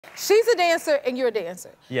She's a dancer and you're a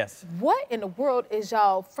dancer. Yes. What in the world is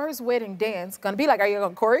y'all first wedding dance gonna be like? Are you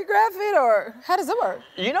gonna choreograph it or how does it work?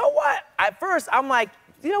 You know what? At first, I'm like,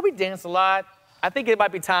 you know, we dance a lot. I think it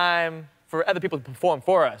might be time for other people to perform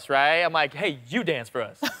for us, right? I'm like, hey, you dance for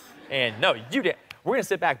us. And no, you dance. We're gonna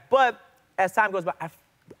sit back. But as time goes by,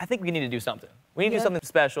 I think we need to do something. We need to do something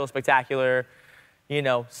special, spectacular, you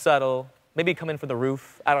know, subtle. Maybe come in for the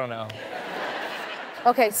roof. I don't know.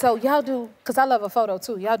 Okay, so y'all do, because I love a photo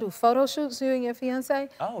too. Y'all do photo shoots, you and your fiance?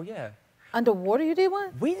 Oh, yeah. Underwater you did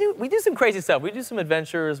one? We do some crazy stuff. We do some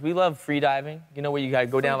adventures. We love free diving. You know, where you gotta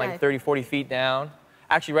go down like 30, 40 feet down.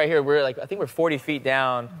 Actually, right here, we're like, I think we're 40 feet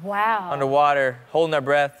down. Wow. Underwater, holding our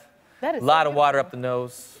breath. That is a lot of water up the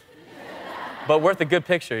nose. But worth a good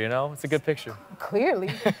picture, you know? It's a good picture. Clearly.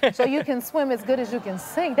 So you can swim as good as you can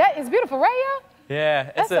sing. That is beautiful, right, y'all?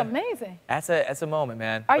 Yeah. That's amazing. That's a moment,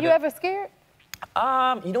 man. Are you ever scared?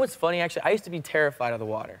 You know what's funny, actually? I used to be terrified of the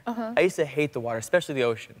water. I used to hate the water, especially the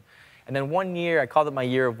ocean. And then one year, I called it my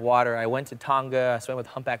year of water. I went to Tonga, I swam with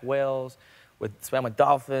humpback whales, swam with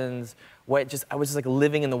dolphins. I was just like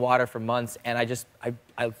living in the water for months, and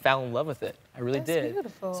I fell in love with it. I really did. That's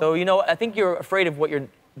beautiful. So, you know, I think you're afraid of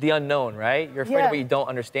the unknown, right? You're afraid of what you don't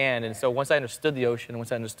understand. And so once I understood the ocean,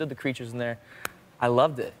 once I understood the creatures in there, I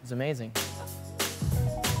loved it. It was amazing.